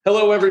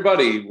Hello,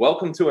 everybody.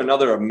 Welcome to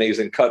another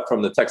amazing cut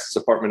from the Texas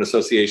Apartment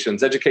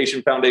Association's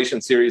Education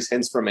Foundation series,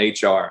 Hints from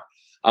HR.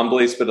 I'm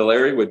Blaise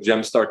Fidalari with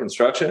Gemstar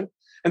Construction,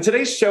 and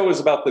today's show is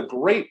about the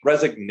Great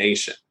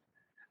Resignation.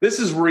 This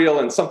is real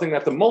and something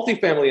that the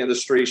multifamily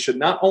industry should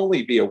not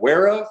only be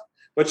aware of,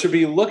 but should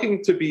be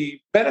looking to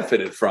be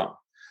benefited from.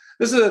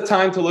 This is a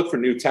time to look for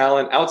new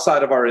talent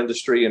outside of our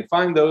industry and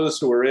find those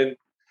who are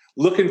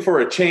looking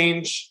for a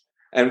change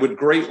and would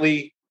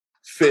greatly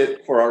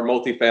fit for our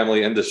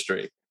multifamily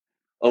industry.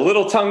 A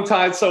little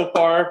tongue-tied so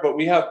far, but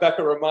we have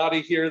Becca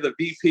Ramadi here, the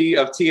VP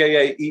of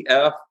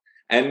TAAEF,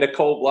 and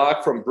Nicole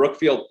Block from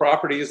Brookfield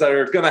Properties that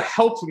are going to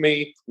help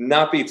me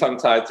not be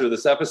tongue-tied through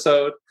this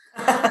episode.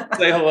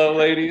 Say hello,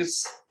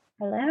 ladies.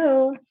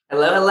 Hello.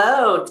 Hello,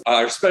 hello.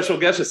 Our special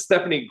guest is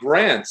Stephanie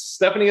Grant.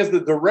 Stephanie is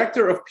the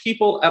Director of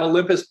People at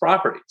Olympus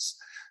Properties.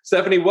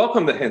 Stephanie,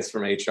 welcome to Hints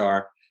from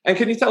HR. And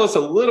can you tell us a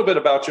little bit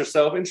about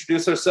yourself,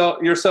 introduce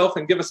yourself,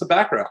 and give us a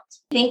background?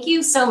 Thank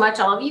you so much,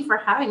 all of you, for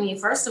having me,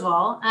 first of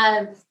all.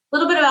 A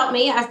little bit about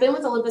me. I've been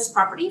with Olympus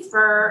Property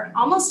for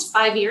almost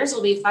 5 years.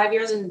 It'll be 5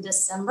 years in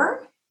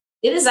December.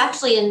 It is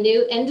actually a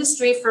new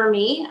industry for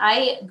me.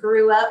 I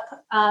grew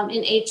up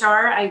in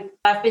HR.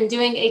 I've been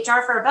doing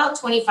HR for about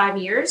 25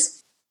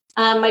 years.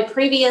 My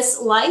previous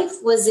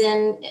life was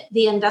in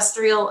the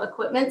industrial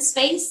equipment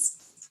space.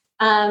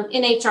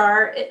 In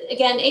HR,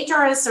 again,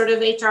 HR is sort of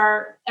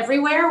HR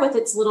everywhere with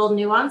its little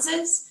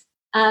nuances.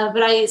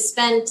 But I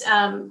spent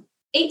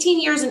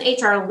 18 years in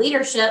HR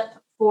leadership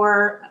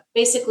for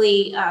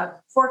basically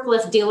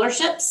forklift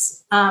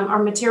dealerships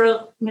or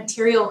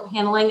material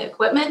handling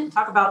equipment.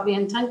 Talk about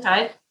being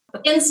tongue-tied.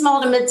 In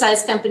small to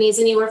mid-sized companies,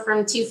 anywhere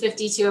from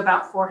 250 to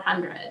about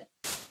 400.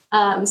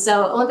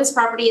 So Olympus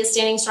Property is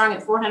standing strong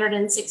at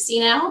 460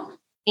 now.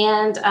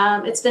 And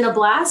it's been a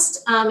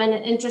blast and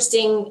an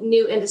interesting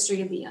new industry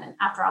to be in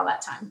after all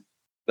that time.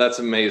 That's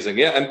amazing.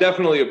 Yeah, and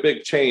definitely a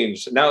big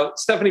change. Now,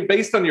 Stephanie,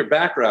 based on your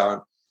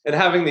background and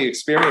having the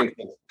experience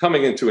of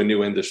coming into a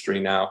new industry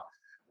now,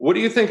 what do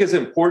you think is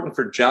important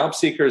for job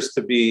seekers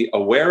to be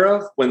aware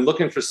of when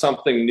looking for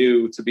something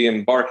new to be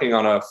embarking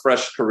on a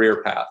fresh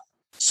career path?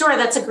 Sure,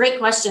 that's a great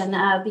question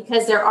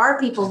because there are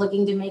people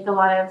looking to make a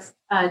lot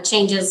of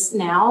changes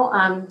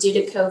now due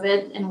to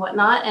COVID and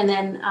whatnot. And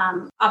then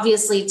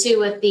obviously, too,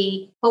 with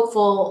the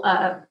hopeful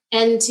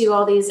end to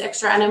all these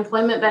extra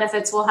unemployment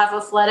benefits, we'll have a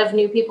flood of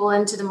new people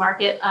into the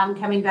market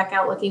coming back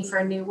out looking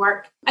for new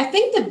work. I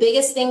think the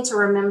biggest thing to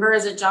remember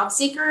as a job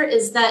seeker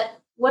is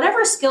that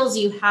whatever skills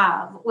you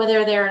have,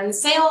 whether they're in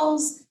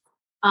sales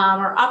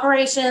or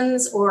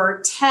operations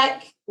or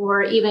tech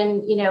or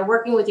even,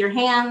 working with your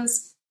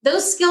hands,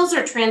 those skills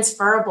are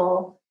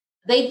transferable.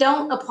 They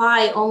don't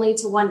apply only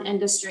to one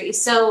industry.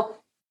 So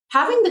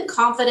having the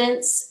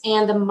confidence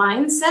and the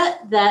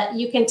mindset that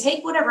you can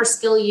take whatever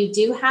skill you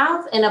do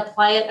have and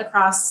apply it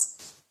across,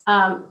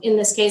 in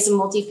this case, a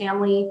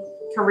multifamily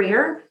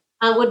career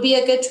would be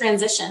a good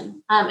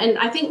transition. And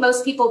I think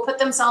most people put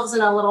themselves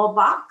in a little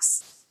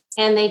box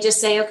and they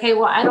just say, okay,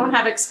 well, I don't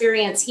have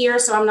experience here,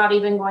 so I'm not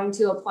even going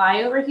to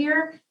apply over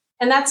here.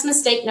 And that's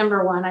mistake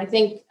number one. I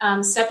think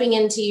stepping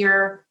into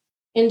your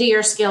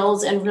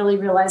skills and really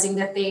realizing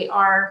that they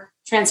are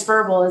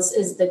transferable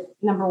is the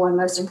number one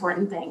most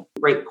important thing.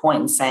 Great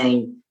point in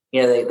saying,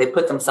 they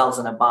put themselves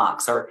in a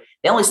box or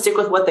they only stick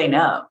with what they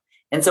know.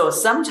 And so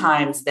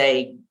sometimes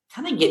they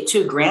kind of get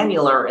too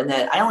granular in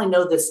that I only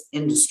know this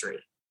industry.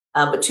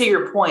 But to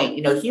your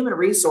point, human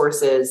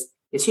resources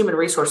is human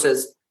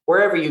resources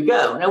wherever you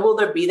go. Now, will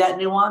there be that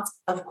nuance?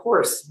 Of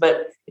course.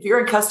 But if you're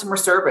in customer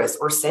service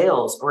or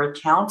sales or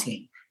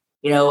accounting,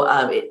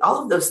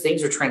 all of those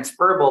things are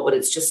transferable, but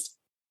it's just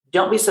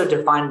don't be so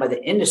defined by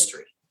the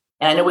industry.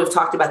 And I know we've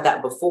talked about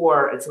that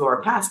before in some of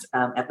our past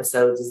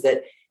episodes is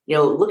that,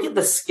 look at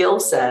the skill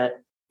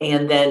set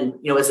and then,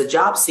 as a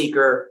job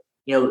seeker,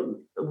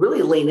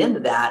 really lean into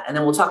that. And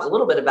then we'll talk a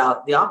little bit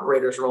about the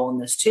operator's role in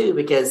this too,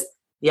 because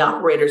the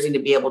operators need to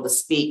be able to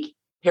speak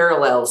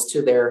parallels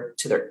to their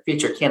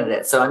future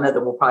candidates. So I know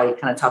that we'll probably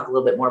kind of talk a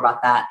little bit more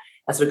about that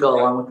as we go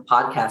along with the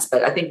podcast.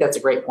 But I think that's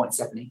a great point,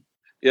 Stephanie.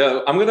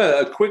 Yeah, I'm going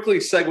to quickly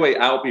segue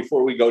out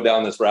before we go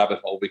down this rabbit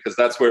hole, because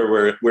that's where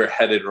we're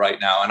headed right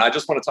now. And I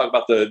just want to talk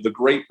about the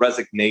Great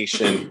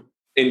Resignation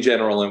in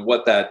general and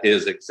what that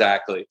is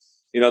exactly.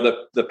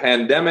 The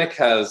pandemic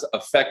has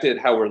affected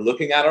how we're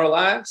looking at our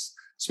lives,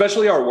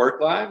 especially our work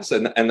lives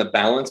and the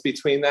balance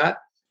between that.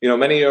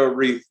 Many are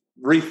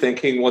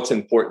rethinking what's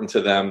important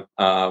to them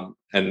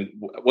and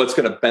what's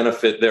going to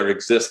benefit their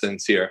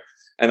existence here.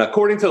 And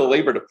according to the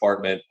Labor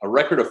Department, a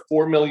record of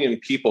 4 million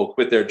people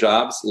quit their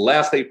jobs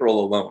last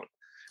April alone.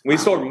 We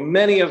saw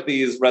many of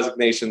these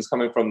resignations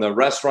coming from the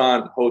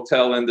restaurant,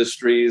 hotel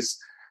industries.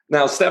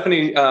 Now,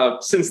 Stephanie,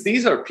 since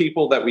these are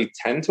people that we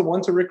tend to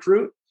want to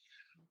recruit,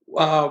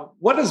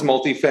 what does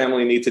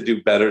multifamily need to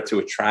do better to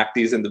attract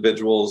these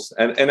individuals?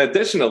 And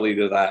additionally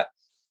to that,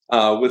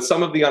 with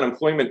some of the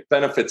unemployment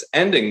benefits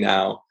ending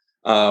now,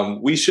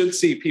 we should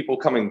see people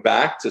coming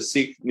back to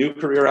seek new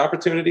career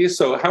opportunities.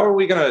 So how are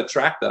we going to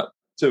attract them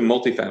to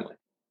multifamily?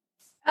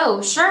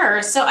 Oh,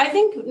 sure. So I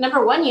think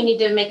number one, you need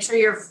to make sure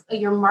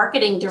you're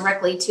marketing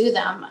directly to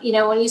them.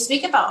 When you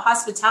speak about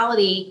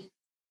hospitality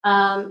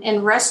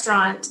and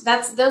restaurant,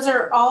 those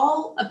are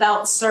all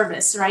about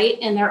service, right?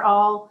 And they're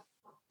all,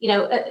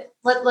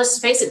 let's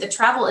face it, the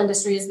travel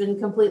industry has been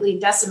completely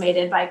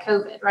decimated by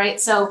COVID, right?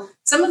 So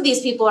some of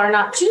these people are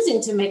not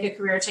choosing to make a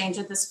career change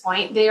at this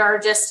point. They are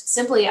just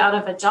simply out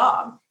of a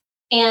job.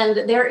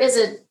 And there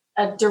is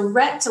a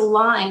direct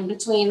line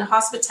between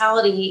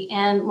hospitality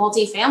and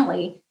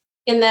multifamily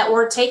in that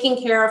we're taking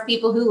care of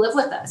people who live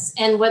with us.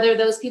 And whether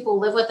those people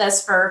live with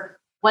us for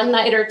one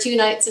night or 2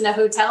 nights in a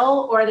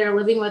hotel, or they're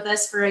living with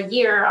us for a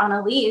year on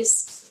a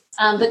lease,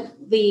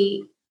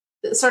 the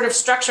sort of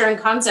structure and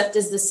concept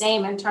is the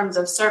same in terms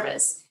of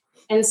service.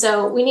 And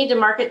so we need to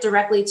market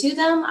directly to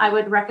them. I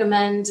would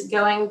recommend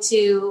going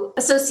to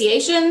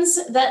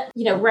associations that,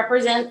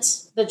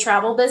 represent the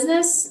travel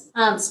business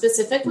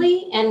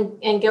specifically,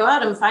 and go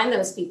out and find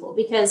those people,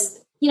 because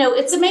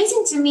it's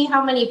amazing to me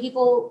how many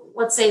people,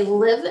 let's say,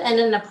 live in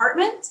an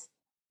apartment,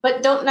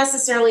 but don't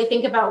necessarily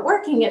think about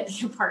working at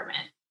the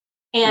apartment.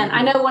 And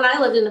I know when I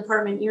lived in an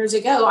apartment years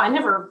ago, I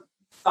never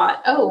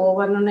thought, oh, well,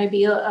 why don't I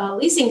be a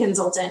leasing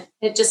consultant?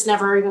 It just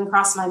never even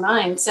crossed my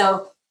mind.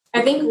 So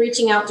I think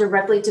reaching out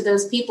directly to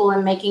those people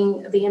and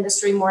making the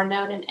industry more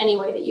known in any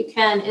way that you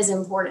can is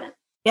important.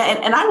 Yeah.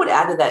 And I would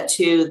add to that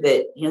too,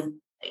 that,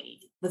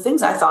 the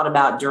things I thought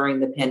about during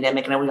the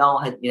pandemic, and we all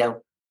had,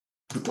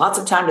 lots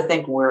of time to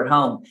think when we're at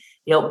home,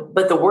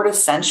 but the word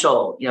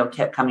essential,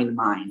 kept coming to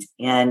mind.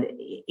 And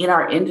in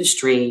our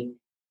industry,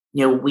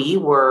 we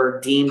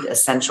were deemed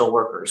essential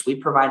workers. We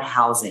provide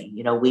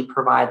housing, we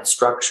provide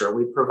structure,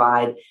 we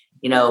provide,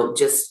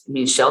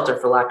 shelter,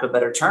 for lack of a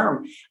better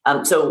term.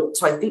 So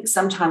I think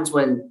sometimes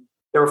when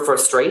there were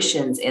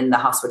frustrations in the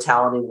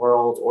hospitality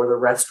world or the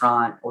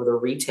restaurant or the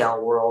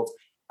retail world,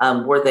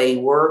 where they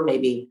were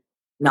maybe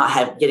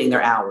not getting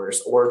their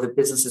hours, or the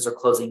businesses are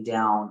closing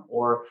down,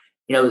 or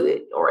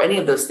any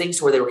of those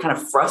things where they were kind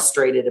of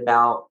frustrated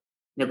about,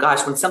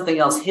 gosh, when something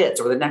else hits,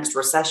 or the next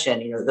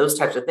recession, those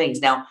types of things.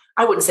 Now,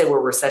 I wouldn't say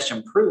we're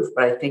recession proof,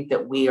 but I think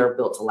that we are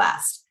built to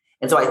last.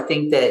 And so I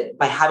think that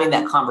by having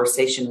that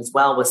conversation as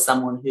well with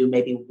someone who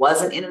maybe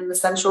wasn't in an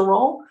essential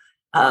role,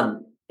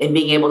 and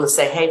being able to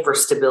say, hey, for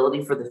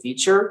stability for the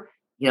future,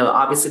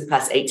 obviously the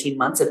past 18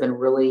 months have been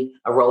really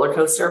a roller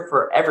coaster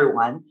for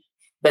everyone,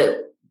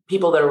 but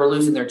people that are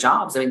losing their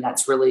jobs,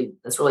 that's really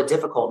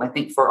difficult. And I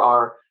think for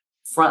our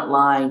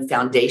frontline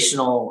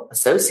foundational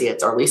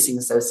associates, our leasing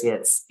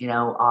associates,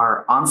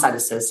 our on-site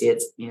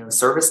associates,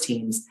 service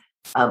teams,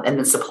 and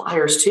then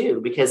suppliers too,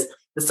 because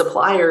the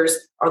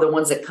suppliers are the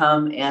ones that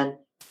come and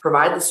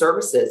provide the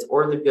services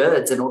or the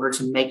goods in order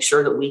to make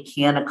sure that we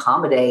can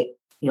accommodate,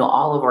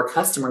 all of our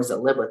customers that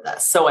live with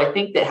us. So I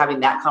think that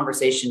having that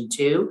conversation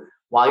too,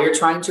 while you're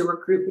trying to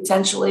recruit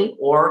potentially,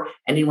 or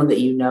anyone that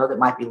that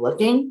might be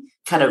looking,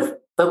 kind of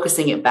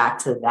focusing it back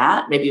to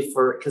that, maybe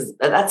because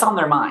that's on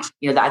their mind.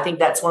 I think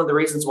that's one of the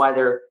reasons why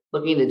they're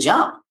looking to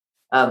jump,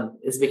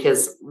 is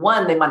because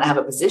one, they might not have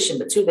a position,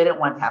 but two, they don't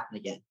want it to happen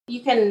again.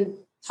 You can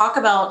talk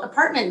about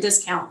apartment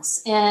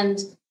discounts and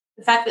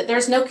the fact that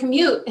there's no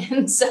commute.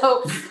 And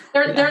so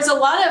there's a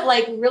lot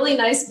of really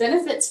nice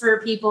benefits for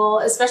people,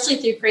 especially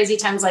through crazy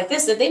times like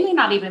this, that they may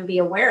not even be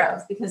aware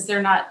of because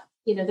they're not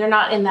in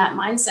that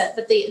mindset.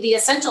 But the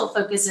essential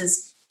focus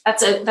is,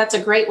 that's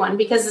a great one,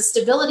 because the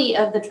stability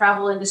of the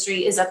travel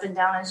industry is up and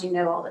down, as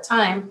all the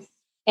time.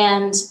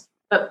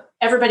 But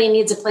everybody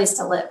needs a place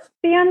to live.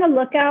 Be on the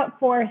lookout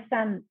for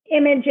some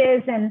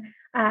images and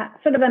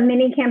sort of a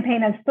mini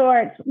campaign of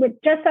sorts, with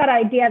just that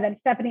idea that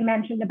Stephanie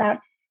mentioned about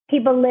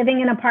people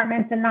living in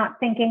apartments and not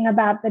thinking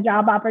about the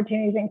job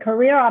opportunities and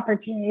career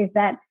opportunities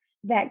that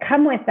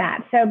come with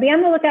that. So be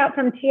on the lookout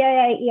from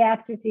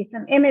TIAES to see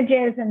some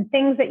images and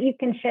things that you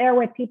can share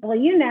with people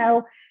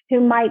who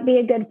might be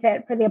a good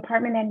fit for the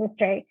apartment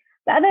industry.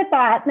 The other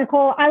thought,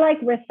 Nicole, I like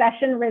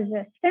recession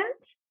resistant,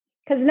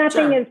 because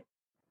nothing is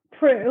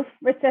proof,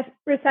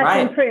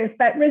 recession proof,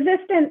 but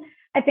resistant,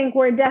 I think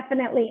we're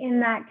definitely in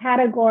that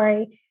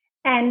category.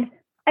 And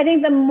I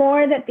think the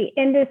more that the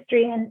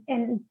industry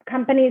and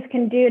companies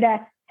can do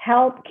to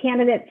help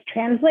candidates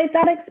translate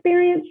that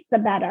experience, the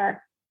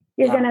better.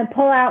 You're going to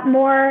pull out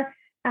more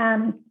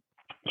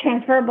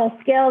transferable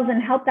skills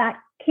and help that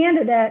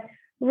candidate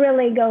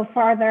really go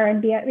farther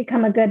and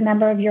become a good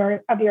member of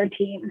your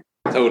team.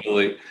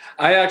 Totally.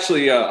 I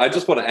actually, I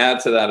just want to add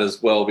to that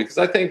as well, because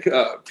I think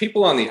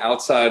people on the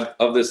outside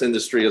of this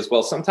industry as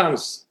well,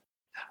 sometimes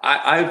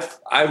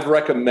I've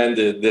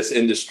recommended this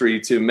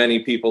industry to many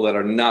people that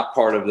are not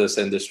part of this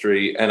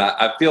industry. And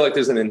I feel like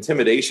there's an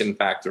intimidation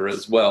factor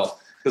as well,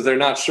 because they're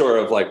not sure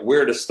of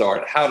where to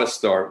start, how to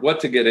start, what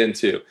to get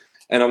into.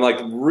 And I'm like,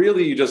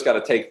 really, you just got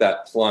to take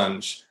that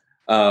plunge.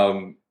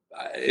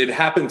 It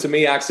happened to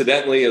me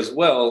accidentally as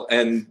well.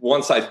 And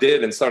once I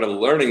did and started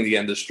learning the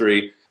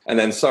industry, and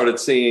then started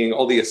seeing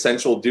all the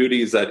essential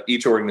duties that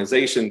each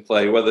organization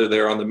play, whether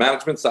they're on the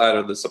management side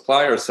or the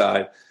supplier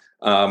side,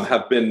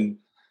 have been,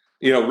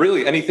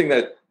 really anything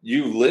that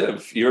you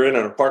live, you're in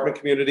an apartment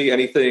community,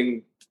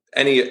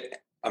 any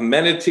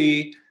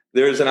amenity,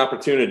 there's an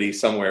opportunity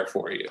somewhere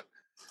for you.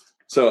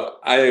 So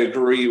I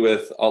agree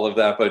with all of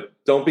that, but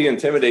don't be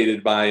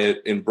intimidated by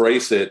it.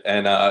 Embrace it,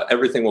 and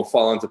everything will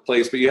fall into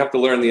place. But you have to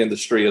learn the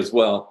industry as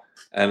well.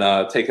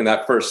 And taking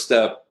that first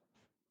step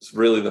is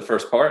really the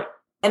first part.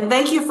 And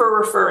thank you for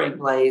referring,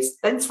 Blaze.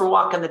 Thanks for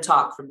walking the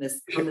talk from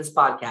this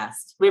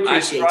podcast. We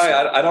appreciate I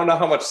try. you. I don't know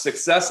how much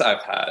success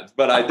I've had,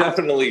 but I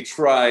definitely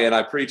try, and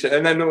I preach it.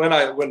 And then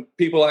when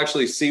people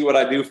actually see what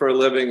I do for a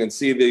living and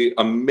see the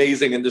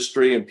amazing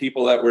industry and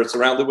people that we're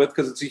surrounded with,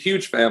 because it's a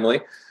huge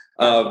family,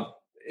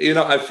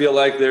 I feel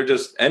like they're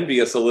just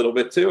envious a little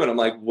bit too. And I'm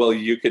like, well,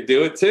 you could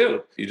do it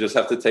too. You just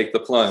have to take the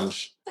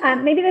plunge.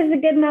 Maybe this is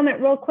a good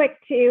moment real quick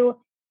to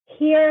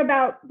hear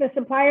about the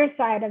supplier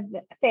side of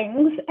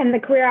things and the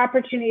career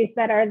opportunities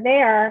that are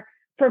there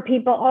for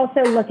people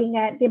also looking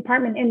at the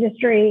apartment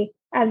industry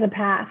as a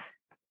path.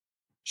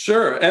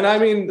 Sure. And I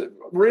mean,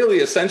 really,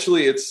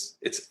 essentially, it's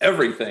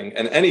everything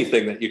and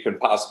anything that you can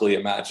possibly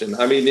imagine.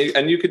 I mean,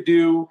 and you could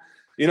do,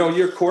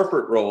 your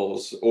corporate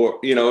roles or,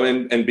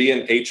 and be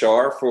in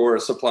HR for a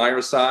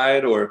supplier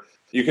side, or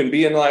you can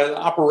be in like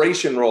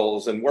operation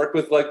roles and work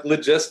with like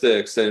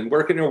logistics and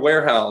work in your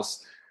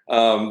warehouse.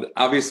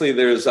 Obviously,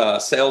 there's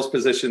sales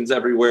positions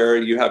everywhere.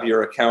 You have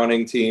your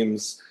accounting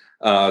teams,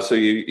 so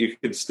you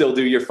could still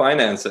do your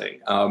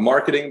financing,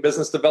 marketing,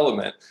 business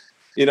development,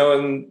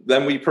 and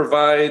then we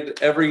provide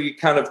every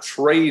kind of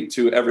trade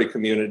to every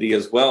community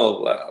as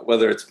well,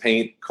 whether it's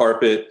paint,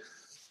 carpet,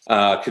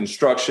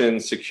 construction,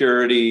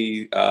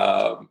 security,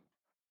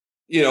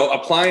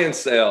 appliance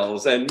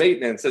sales and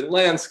maintenance and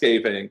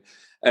landscaping.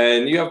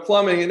 And you have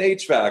plumbing and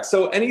HVAC.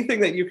 So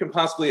anything that you can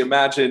possibly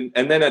imagine.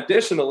 And then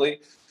additionally,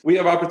 we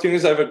have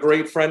opportunities. I have a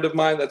great friend of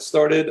mine that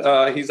started,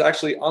 he's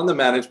actually on the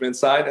management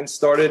side and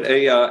started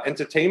a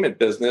entertainment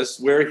business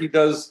where he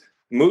does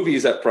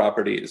movies at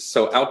properties.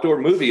 So outdoor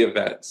movie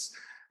events.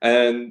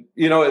 And,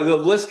 the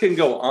list can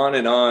go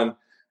on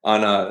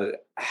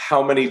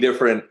how many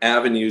different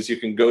avenues you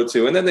can go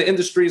to. And then the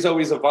industry is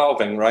always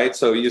evolving, right?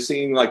 So you're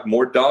seeing like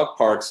more dog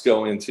parks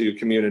go into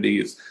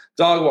communities,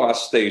 dog wash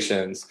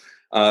stations.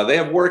 They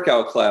have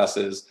workout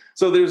classes.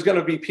 So there's going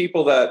to be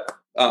people that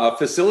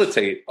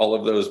facilitate all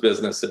of those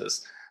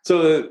businesses.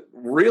 So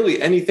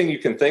really anything you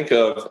can think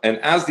of. And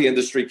as the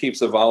industry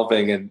keeps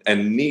evolving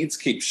and needs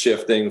keep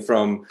shifting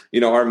from,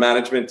 our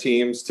management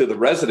teams to the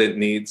resident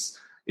needs,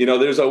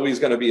 there's always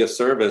going to be a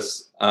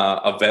service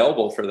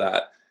available for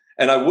that.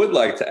 And I would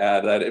like to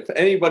add that if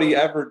anybody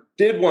ever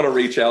did want to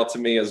reach out to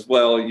me as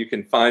well, you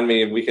can find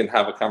me and we can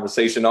have a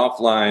conversation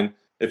offline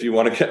if you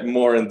want to get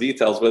more in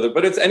details with it.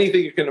 But it's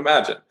anything you can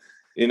imagine.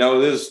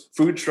 There's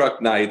food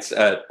truck nights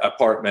at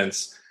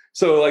apartments.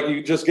 So like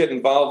you just get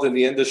involved in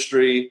the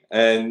industry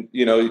and,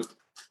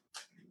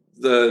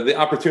 the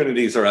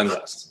opportunities are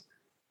endless.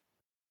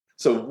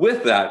 So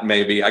with that,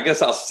 maybe, I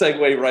guess I'll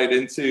segue right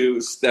into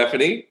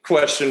Stephanie.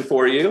 Question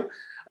for you.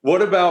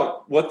 What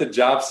about what the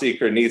job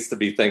seeker needs to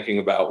be thinking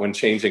about when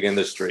changing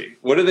industry?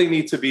 What do they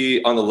need to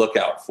be on the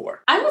lookout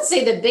for? I would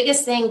say the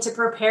biggest thing to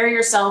prepare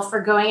yourself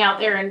for going out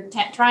there and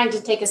trying to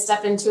take a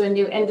step into a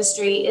new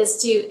industry is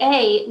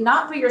to,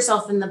 not put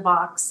yourself in the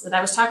box that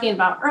I was talking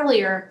about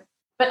earlier,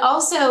 but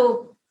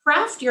also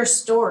craft your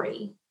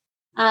story.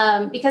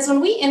 Because when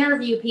we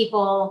interview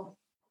people,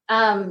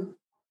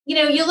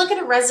 you look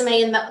at a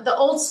resume and the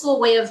old school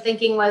way of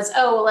thinking was,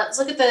 let's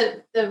look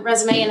at the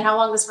resume and how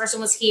long this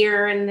person was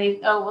here. And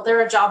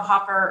they're a job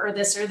hopper or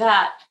this or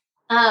that.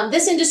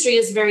 This industry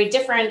is very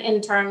different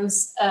in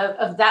terms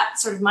of that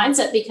sort of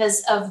mindset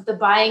because of the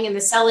buying and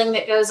the selling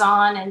that goes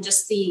on and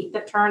just the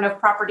turn of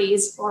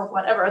properties or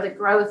whatever, the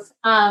growth.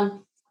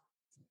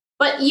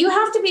 But you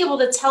have to be able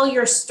to tell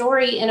your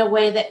story in a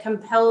way that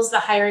compels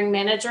the hiring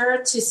manager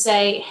to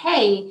say,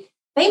 hey,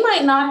 they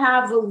might not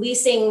have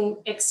leasing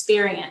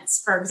experience,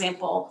 for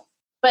example,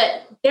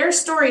 but their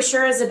story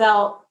sure is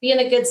about being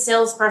a good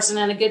salesperson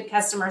and a good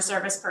customer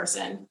service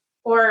person.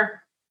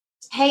 Or,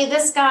 hey,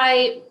 this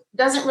guy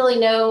doesn't really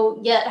know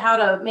yet how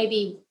to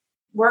maybe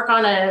work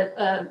on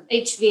a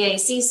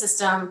HVAC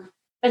system,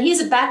 but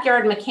he's a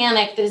backyard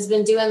mechanic that has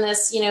been doing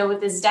this,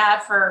 with his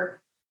dad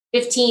for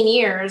 15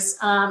 years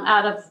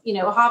out of,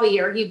 a hobby,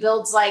 or he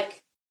builds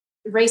like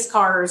race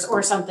cars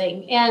or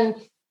something.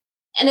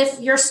 And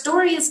if your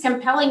story is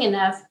compelling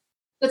enough,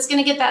 it's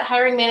going to get that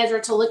hiring manager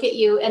to look at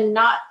you and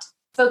not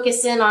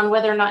focus in on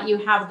whether or not you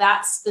have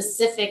that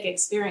specific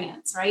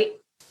experience, right?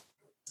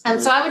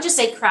 And so I would just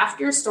say craft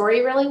your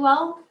story really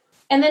well,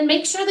 and then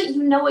make sure that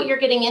you know what you're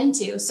getting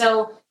into.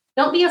 So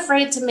don't be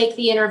afraid to make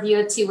the interview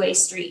a two-way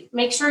street.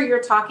 Make sure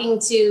you're talking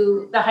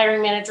to the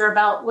hiring manager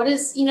about what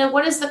is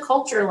the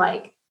culture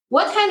like?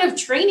 What kind of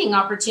training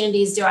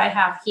opportunities do I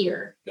have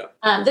here?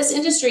 Yeah. This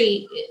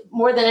industry,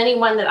 more than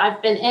anyone that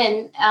I've been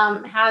in,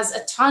 has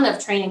a ton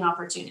of training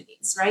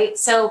opportunities, right?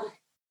 So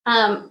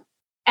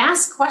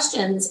ask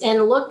questions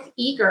and look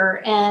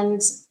eager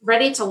and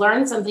ready to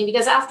learn something.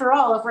 Because after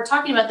all, if we're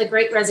talking about the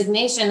Great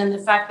Resignation and the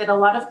fact that a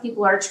lot of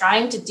people are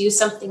trying to do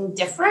something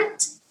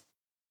different,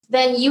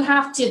 then you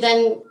have to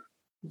then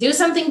do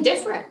something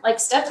different, like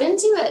step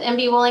into it and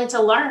be willing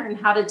to learn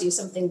how to do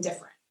something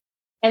different.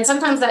 And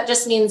sometimes that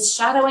just means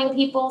shadowing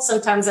people.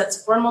 Sometimes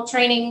that's formal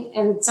training.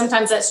 And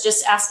sometimes that's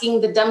just asking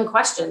the dumb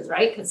questions,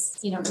 right? Because,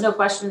 no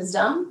question is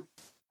dumb.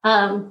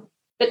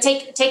 But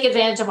take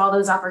advantage of all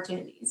those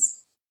opportunities.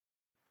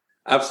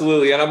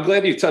 Absolutely. And I'm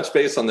glad you touched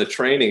base on the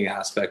training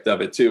aspect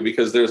of it too,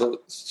 because there's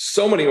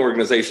so many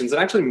organizations,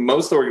 and actually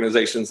most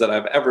organizations that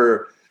I've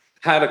ever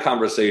had a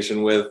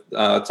conversation with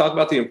talk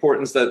about the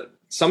importance that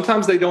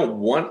sometimes they don't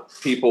want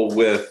people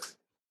with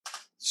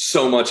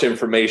so much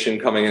information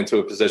coming into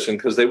a position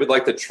because they would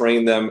like to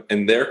train them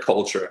in their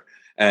culture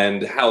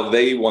and how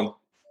they want,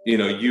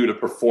 you to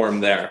perform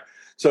there.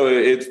 So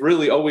it's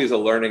really always a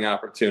learning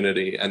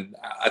opportunity. And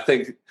I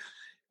think,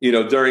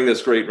 during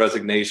this great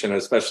resignation,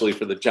 especially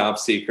for the job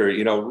seeker,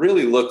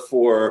 really look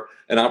for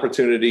an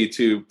opportunity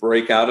to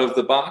break out of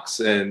the box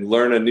and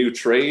learn a new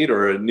trade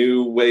or a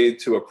new way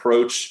to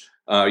approach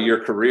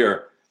your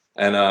career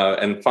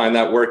and find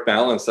that work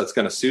balance that's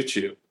going to suit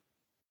you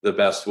the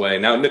best way.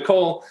 Now,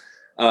 Nicole,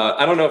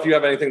 I don't know if you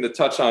have anything to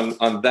touch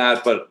on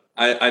that, but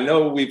I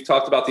know we've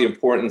talked about the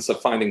importance of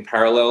finding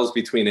parallels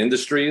between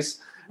industries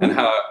and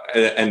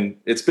and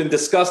it's been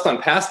discussed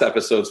on past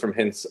episodes from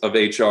Hints of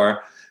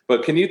HR,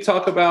 but can you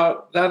talk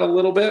about that a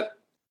little bit?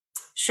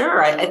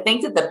 Sure. I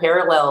think that the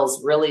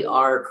parallels really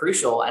are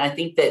crucial. And I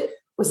think that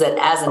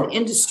as an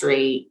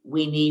industry,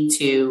 we need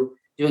to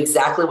do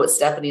exactly what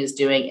Stephanie is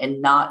doing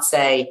and not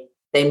say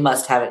they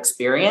must have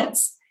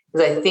experience.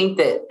 Because I think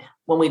that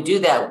when we do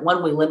that,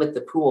 one, we limit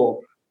the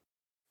pool.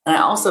 And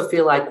I also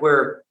feel like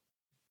we're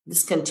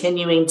just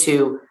continuing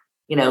to,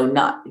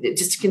 not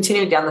just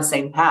continuing down the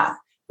same path.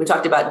 We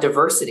talked about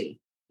diversity,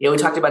 we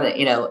talked about,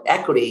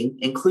 equity,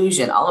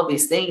 inclusion, all of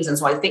these things. And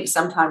so I think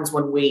sometimes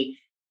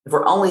if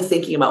we're only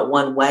thinking about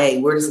one way,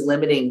 we're just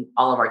limiting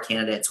all of our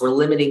candidates. We're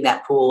limiting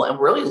that pool and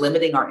really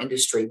limiting our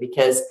industry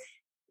because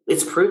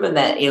it's proven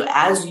that,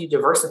 as you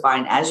diversify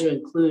and as you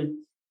include,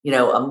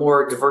 a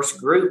more diverse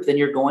group, then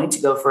you're going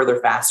to go further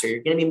faster.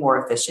 You're going to be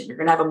more efficient. You're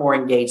going to have a more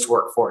engaged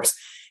workforce.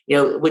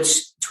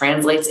 Which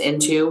translates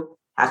into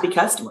happy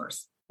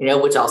customers,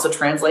 which also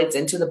translates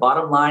into the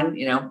bottom line,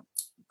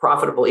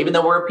 profitable. Even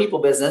though we're a people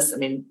business,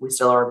 we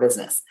still are a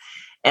business.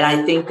 And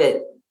I think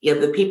that,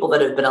 the people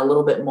that have been a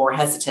little bit more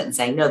hesitant and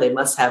saying, no, they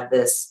must have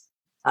this,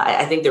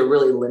 I think they're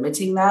really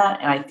limiting that.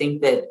 And I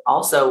think that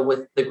also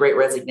with the Great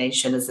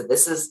Resignation is that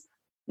this is,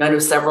 I know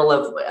several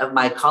of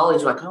my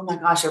colleagues were like, oh my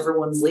gosh,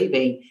 everyone's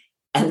leaving.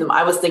 And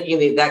I was thinking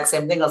the exact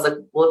same thing. I was like,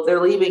 well, if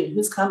they're leaving,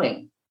 who's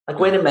coming? Like,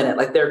 wait a minute,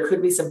 like there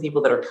could be some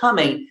people that are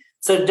coming.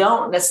 So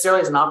don't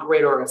necessarily as an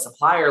operator or a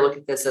supplier look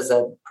at this as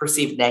a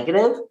perceived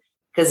negative,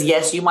 because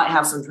yes, you might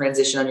have some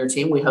transition on your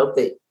team. We hope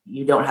that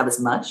you don't have as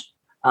much,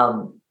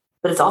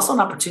 but it's also an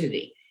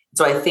opportunity.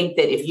 So I think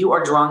that if you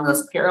are drawing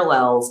those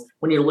parallels,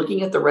 when you're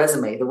looking at the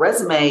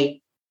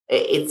resume,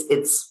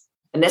 it's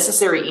a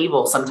necessary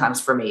evil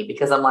sometimes for me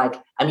because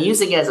I'm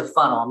using it as a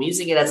funnel. I'm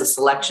using it as a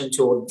selection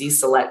tool,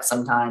 deselect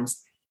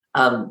sometimes.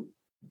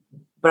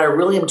 But I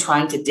really am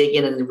trying to dig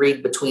in and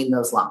read between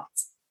those lines,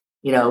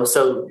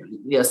 so,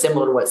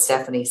 similar to what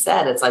Stephanie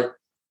said, it's like,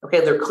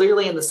 okay, they're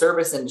clearly in the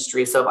service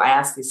industry. So if I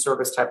ask these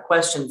service type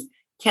questions,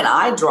 can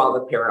I draw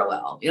the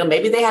parallel?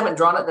 Maybe they haven't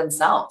drawn it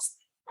themselves,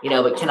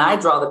 but can I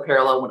draw the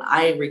parallel when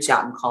I reach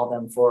out and call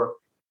them for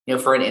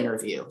an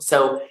interview?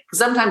 So, because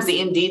sometimes the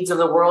Indeeds of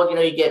the world,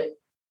 you get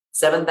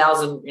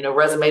 7,000,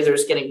 resumes are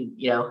just getting,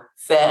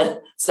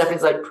 fed.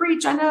 Stephanie's like,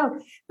 preach, I know.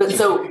 But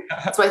so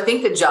I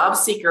think the job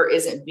seeker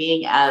isn't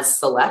being as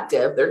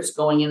selective. They're just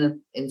going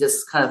in and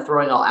just kind of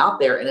throwing all out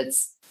there. And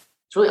it's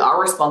really our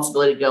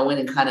responsibility to go in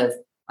and kind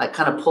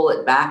of pull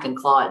it back and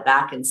claw it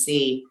back and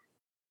see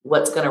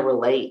what's going to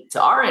relate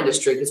to our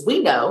industry because we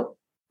know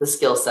the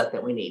skill set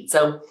that we need.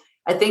 So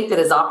I think that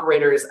as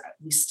operators,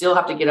 we still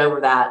have to get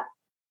over that,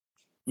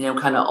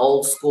 kind of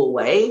old school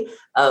way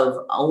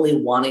of only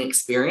wanting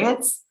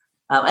experience.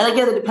 And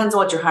again, it depends on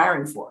what you're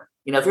hiring for.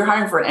 If you're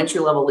hiring for an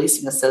entry-level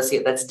leasing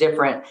associate, that's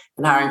different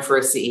than hiring for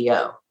a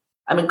CEO.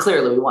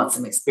 Clearly we want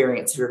some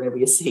experience if you're going to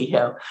be a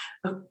CEO,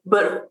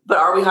 but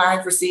are we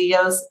hiring for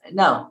CEOs?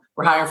 No,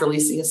 we're hiring for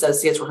leasing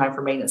associates. We're hiring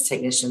for maintenance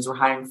technicians. We're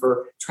hiring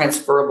for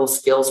transferable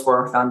skills for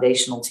our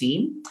foundational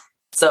team.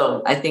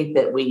 So I think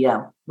that we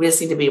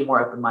just need to be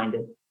more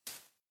open-minded.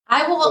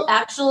 I will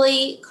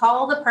actually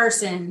call the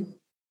person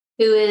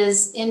who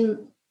is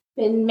in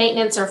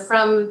maintenance or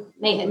from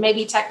maintenance,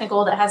 maybe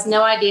technical, that has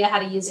no idea how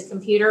to use a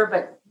computer,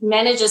 but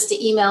manages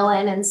to email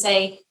in and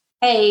say,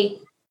 hey,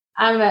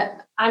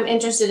 I'm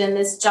interested in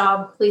this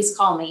job. Please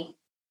call me.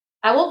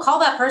 I will call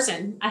that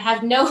person. I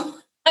have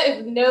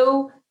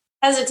no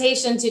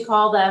hesitation to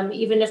call them,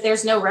 even if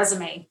there's no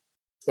resume,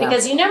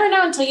 because you never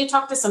know until you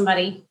talk to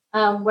somebody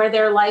where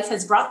their life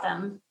has brought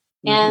them.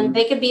 And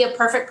they could be a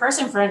perfect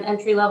person for an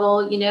entry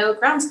level,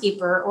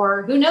 groundskeeper,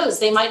 or who knows,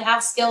 they might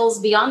have skills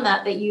beyond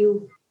that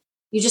you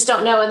just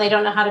don't know, and they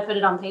don't know how to put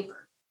it on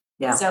paper.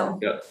 Yeah. So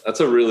that's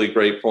a really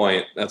great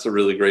point.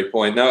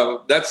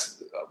 Now,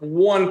 that's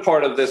one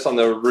part of this on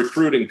the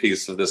recruiting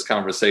piece of this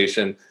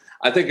conversation.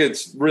 I think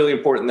it's really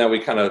important that we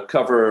kind of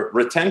cover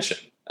retention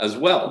as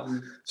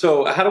well.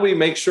 So how do we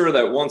make sure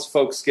that once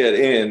folks get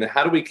in,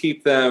 how do we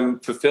keep them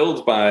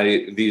fulfilled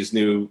by these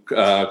new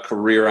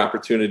career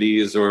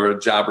opportunities or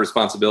job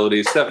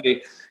responsibilities?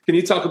 Stephanie, can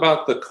you talk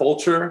about the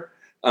culture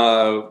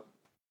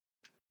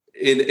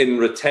in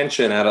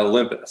retention at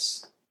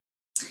Olympus?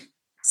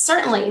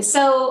 Certainly.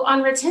 So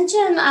on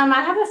retention,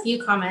 I have a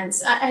few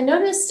comments. I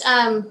noticed,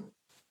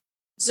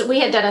 so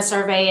we had done a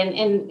survey,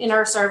 and in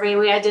our survey,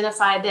 we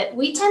identified that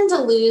we tend to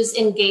lose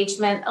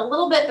engagement a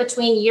little bit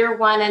between year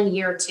 1 and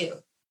year 2.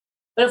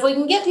 But if we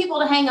can get people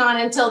to hang on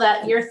until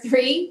that year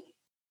 3,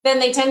 then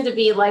they tend to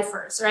be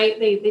lifers, right?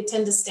 They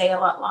tend to stay a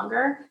lot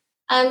longer.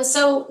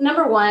 So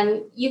number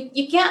one,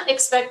 you can't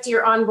expect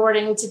your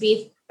onboarding to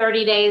be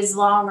 30 days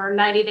long or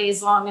 90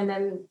 days long and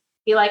then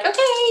be like,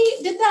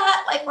 okay, did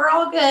that, like we're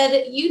all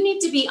good. You need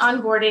to be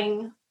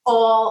onboarding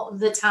all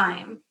the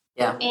time.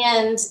 Yeah.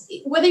 And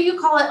whether you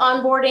call it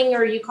onboarding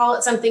or you call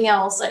it something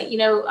else, I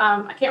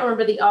can't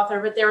remember the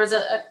author, but there was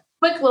a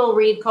quick little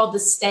read called The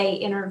Stay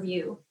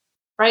Interview,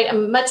 right?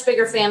 I'm a much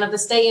bigger fan of the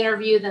stay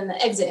interview than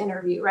the exit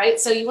interview, right?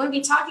 So you want to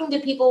be talking to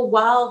people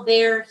while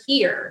they're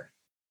here,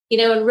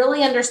 and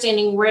really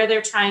understanding where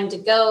they're trying to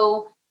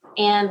go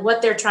and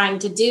what they're trying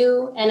to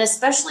do. And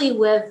especially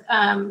with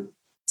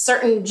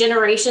certain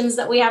generations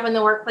that we have in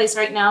the workplace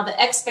right now, the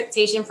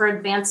expectation for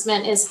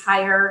advancement is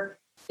higher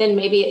than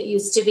maybe it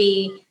used to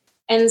be.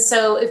 And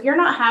so if you're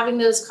not having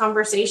those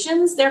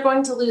conversations, they're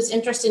going to lose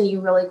interest in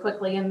you really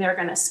quickly and they're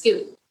going to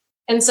scoot.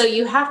 And so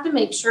you have to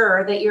make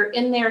sure that you're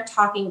in there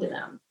talking to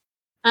them.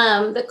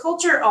 The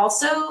culture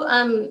also,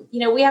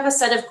 we have a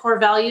set of core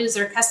values.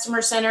 They're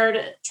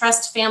customer-centered,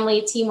 trust,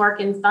 family, teamwork,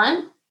 and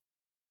fun.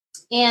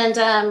 And,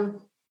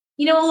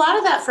 a lot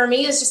of that for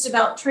me is just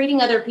about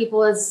treating other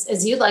people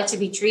as you'd like to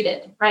be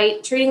treated,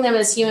 right? Treating them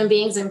as human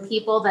beings and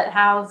people that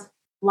have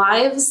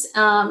lives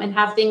and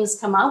have things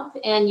come up.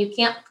 And you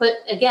can't put,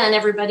 again,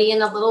 everybody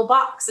in a little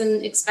box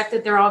and expect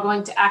that they're all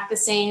going to act the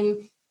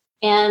same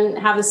and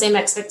have the same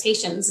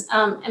expectations.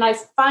 And I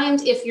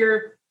find if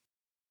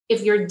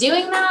you're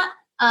doing that,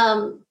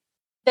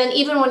 then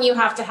even when you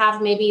have to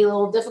have maybe a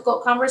little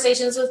difficult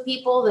conversations with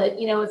people that,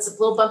 it's a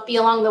little bumpy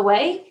along the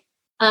way,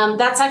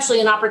 that's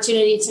actually an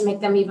opportunity to make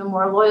them even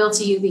more loyal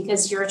to you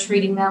because you're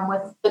treating them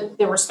with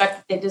the respect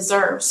that they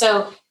deserve.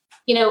 So,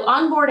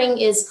 onboarding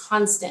is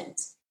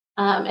constant.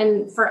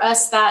 And for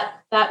us,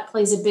 that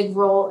plays a big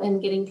role in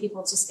getting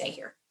people to stay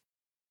here.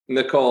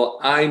 Nicole,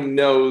 I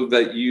know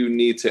that you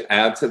need to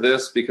add to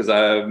this because I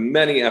have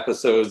many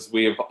episodes.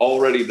 We have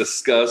already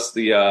discussed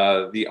the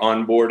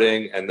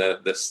onboarding and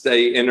the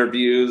stay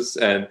interviews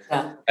and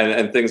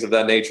things of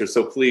that nature.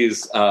 So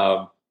please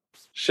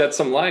shed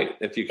some light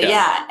if you can.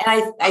 Yeah,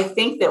 and I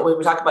think that when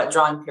we talk about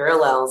drawing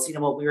parallels,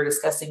 what we were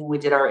discussing when we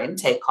did our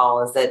intake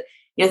call is that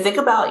think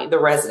about the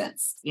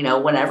residents.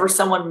 Whenever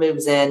someone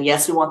moves in,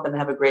 yes, we want them to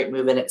have a great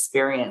move-in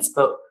experience,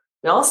 but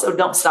we also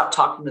don't stop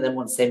talking to them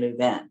once they move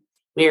in.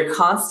 We are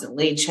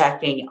constantly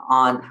checking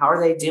on how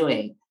are they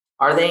doing?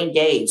 Are they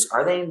engaged?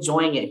 Are they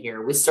enjoying it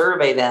here? We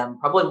survey them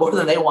probably more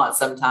than they want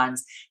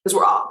sometimes because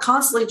we're all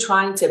constantly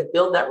trying to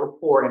build that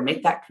rapport and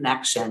make that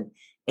connection.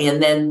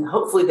 And then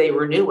hopefully they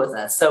renew with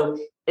us. So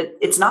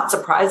it's not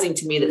surprising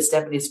to me that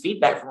Stephanie's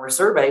feedback from her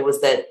survey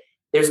was that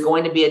there's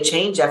going to be a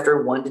change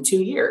after 1 to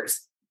 2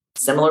 years,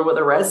 similar with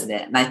a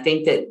resident. And I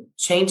think that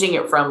changing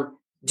it from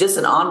just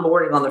an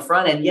onboarding on the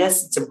front end,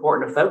 yes, it's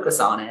important to focus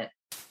on it.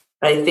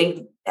 But I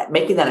think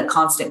making that a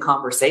constant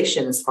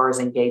conversation as far as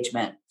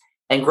engagement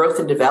and growth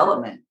and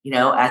development,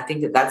 I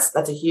think that's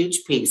a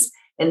huge piece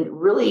and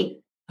really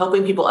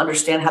helping people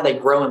understand how they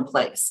grow in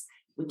place.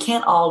 We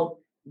can't all,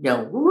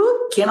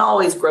 can't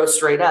always grow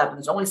straight up. And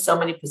there's only so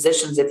many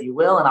positions, if you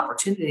will, and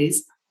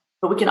opportunities,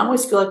 but we can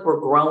always feel like we're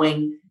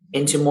growing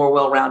into more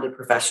well-rounded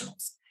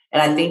professionals.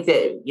 And I think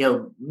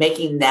that,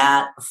 making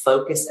that a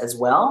focus as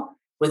well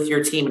with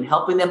your team and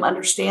helping them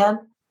understand,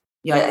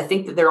 I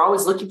think that they're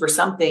always looking for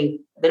something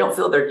they don't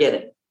feel they're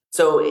getting.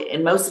 So,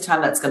 and most of the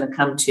time that's going to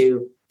come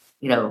to,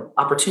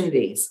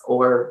 opportunities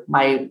or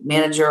my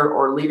manager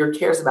or leader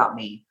cares about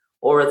me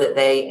or that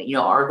they,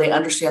 or they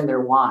understand their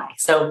why.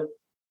 So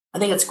I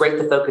think it's great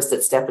the focus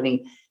that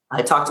Stephanie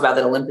talked about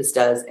that Olympus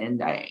does.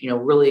 And I,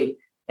 really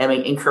am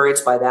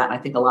encouraged by that. And I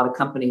think a lot of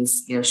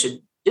companies,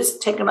 should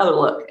just take another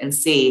look and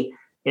see,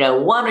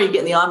 one, are you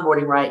getting the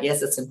onboarding right?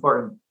 Yes, it's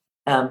important.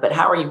 But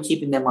how are you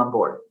keeping them on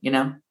board,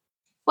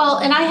 Well,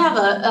 and I have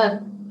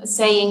a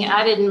saying,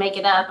 I didn't make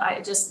it up. I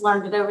just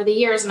learned it over the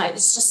years and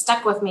it's just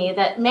stuck with me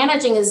that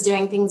managing is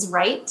doing things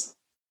right,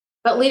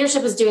 but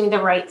leadership is doing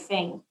the right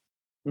thing.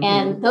 Mm-hmm.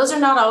 And those are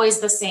not always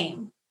the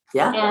same.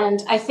 Yeah.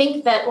 And I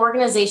think that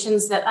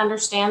organizations that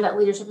understand that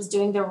leadership is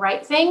doing the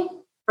right thing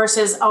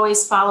versus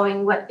always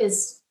following what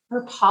is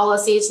her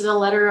policy to the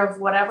letter of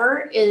whatever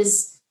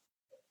is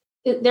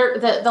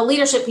the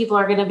leadership people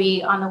are going to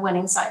be on the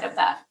winning side of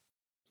that.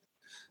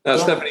 Now,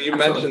 Stephanie, you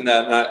mentioned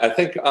that, and I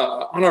think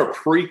on our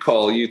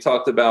pre-call, you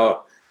talked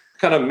about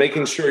kind of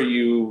making sure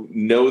you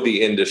know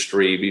the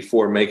industry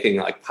before making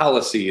like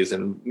policies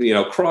and,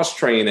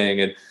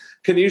 cross-training. And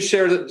can you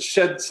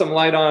shed some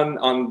light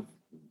on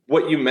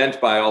what you meant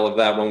by all of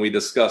that when we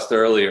discussed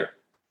earlier.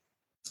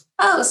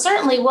 Oh,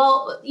 certainly.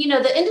 Well,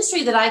 the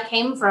industry that I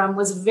came from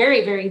was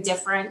very, very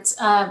different,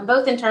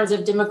 both in terms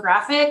of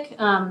demographic,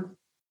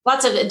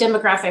 lots of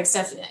demographic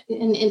stuff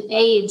in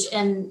age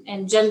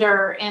and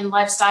gender and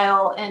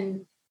lifestyle.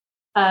 And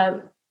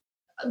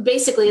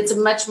basically, it's a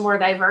much more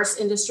diverse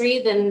industry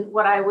than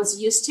what I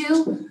was used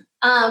to.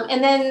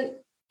 And then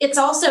it's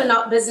also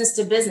not business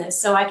to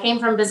business. So I came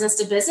from business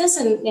to business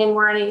and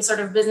we're in a sort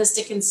of business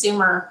to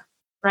consumer,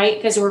 right?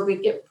 Because we're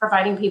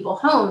providing people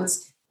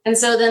homes. And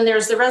so then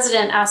there's the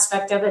resident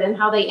aspect of it and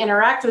how they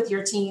interact with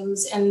your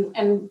teams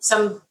and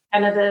some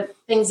kind of the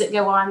things that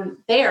go on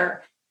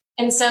there.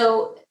 And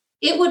so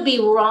it would be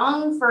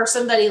wrong for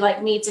somebody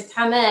like me to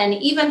come in,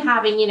 even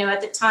having,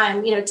 at the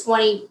time,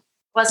 20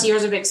 plus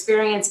years of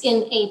experience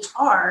in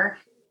HR,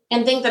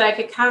 and think that I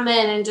could come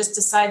in and just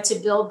decide to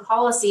build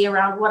policy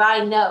around what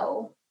I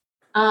know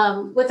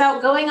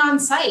without going on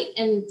site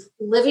and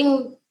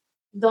living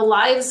the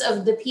lives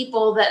of the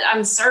people that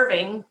I'm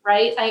serving,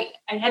 right? I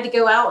had to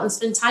go out and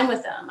spend time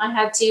with them. I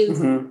had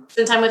to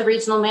spend time with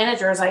regional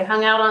managers. I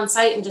hung out on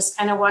site and just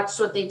kind of watched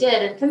what they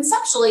did. And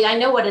conceptually, I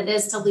know what it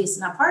is to lease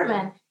an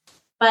apartment,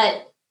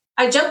 but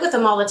I joke with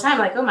them all the time,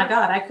 like, oh my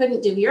God, I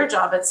couldn't do your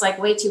job. It's like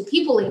way too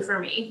people-y for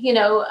me,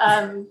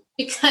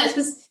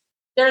 because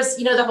there's,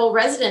 the whole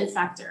resident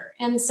factor.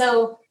 And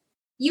so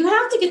you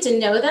have to get to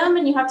know them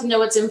and you have to know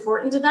what's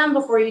important to them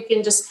before you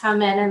can just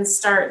come in and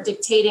start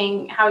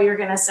dictating how you're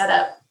going to set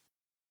up,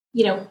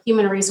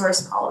 human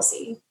resource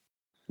policy.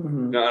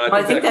 Mm-hmm. No,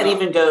 I think that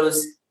even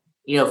goes,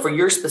 for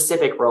your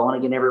specific role. And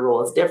again, every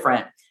role is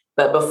different.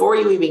 But before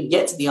you even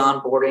get to the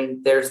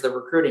onboarding, there's the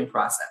recruiting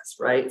process,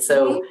 right?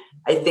 So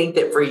I think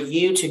that for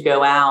you to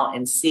go out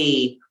and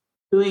see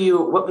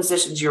what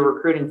positions you're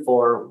recruiting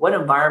for, what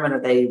environment are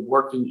they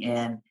working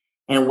in,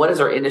 and what is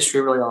our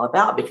industry really all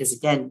about? Because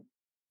again,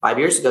 5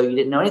 years ago, you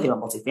didn't know anything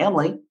about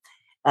multifamily,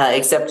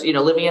 except,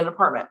 living in an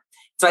apartment.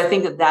 So I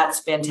think that that's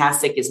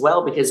fantastic as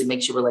well, because it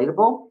makes you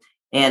relatable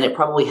and it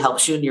probably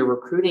helps you in your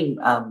recruiting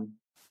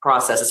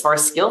process as far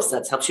as skill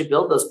sets, helps you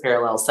build those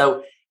parallels.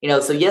 So,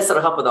 so yes,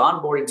 it'll help with the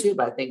onboarding too,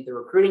 but I think the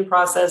recruiting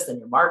process and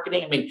your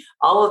marketing,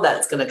 all of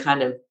that's going to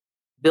kind of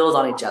build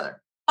on each other.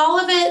 All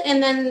of it.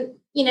 And then,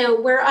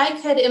 where I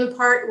could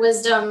impart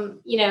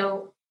wisdom,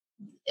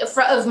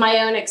 of my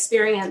own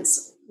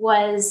experience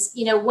was,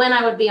 when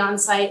I would be on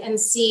site and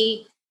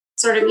see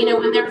sort of,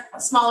 when they're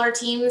smaller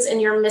teams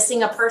and you're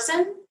missing a person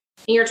and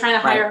you're trying to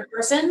hire a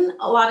person,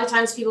 a lot of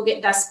times people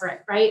get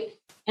desperate, right?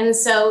 And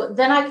so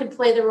then I could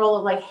play the role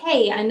of like,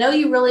 hey, I know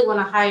you really want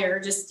to hire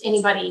just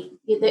anybody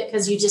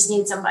because you just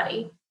need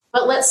somebody,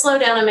 but let's slow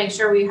down and make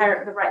sure we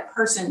hire the right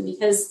person,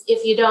 because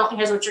if you don't,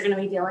 here's what you're going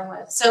to be dealing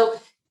with. So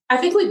I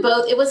think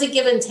it was a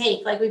give and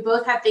take. Like we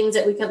both had things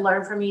that we could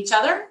learn from each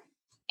other.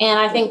 And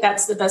I think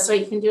that's the best way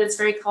you can do it. It's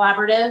very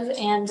collaborative.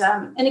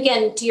 And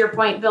again, to your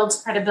point,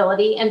 builds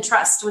credibility and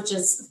trust, which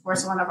is, of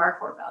course, one of our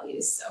core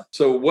values.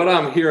 So what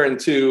I'm hearing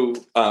too,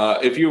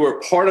 if you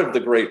were part of the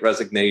Great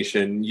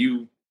Resignation,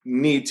 you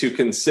need to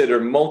consider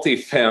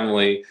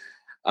multifamily.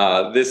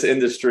 This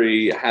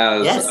industry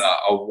has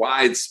a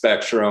wide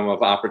spectrum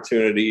of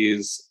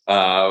opportunities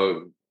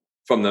from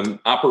the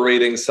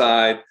operating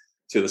side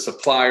to the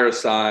supplier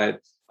side.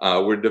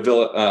 We're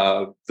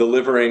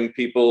delivering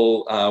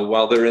people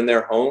while they're in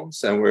their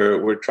homes, and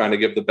we're trying to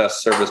give the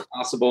best service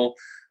possible.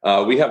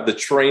 We have the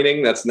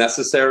training that's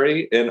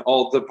necessary in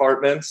all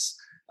departments.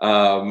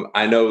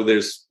 I know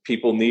there's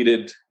people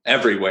needed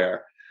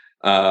everywhere.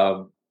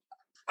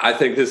 I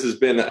think this has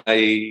been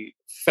a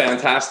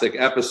fantastic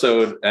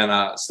episode.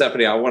 And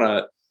Stephanie, I want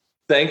to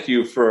thank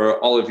you for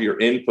all of your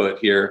input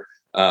here.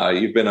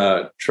 You've been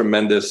a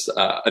tremendous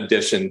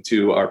addition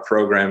to our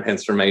program,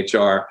 Hints from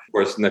HR, of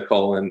course,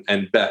 Nicole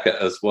and Becca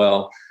as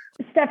well.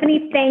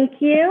 Stephanie, thank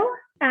you.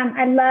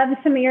 I love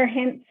some of your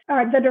hints,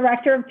 the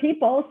director of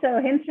people. So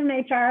Hints from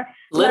HR.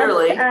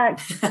 Literally.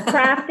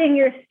 Crafting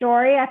your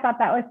story. I thought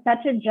that was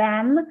such a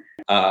gem.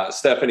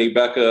 Stephanie,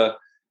 Becca,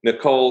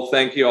 Nicole,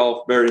 thank you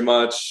all very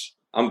much.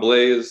 I'm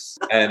Blaze,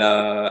 and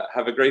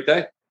have a great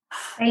day.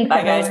 Bye,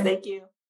 guys. Thank you.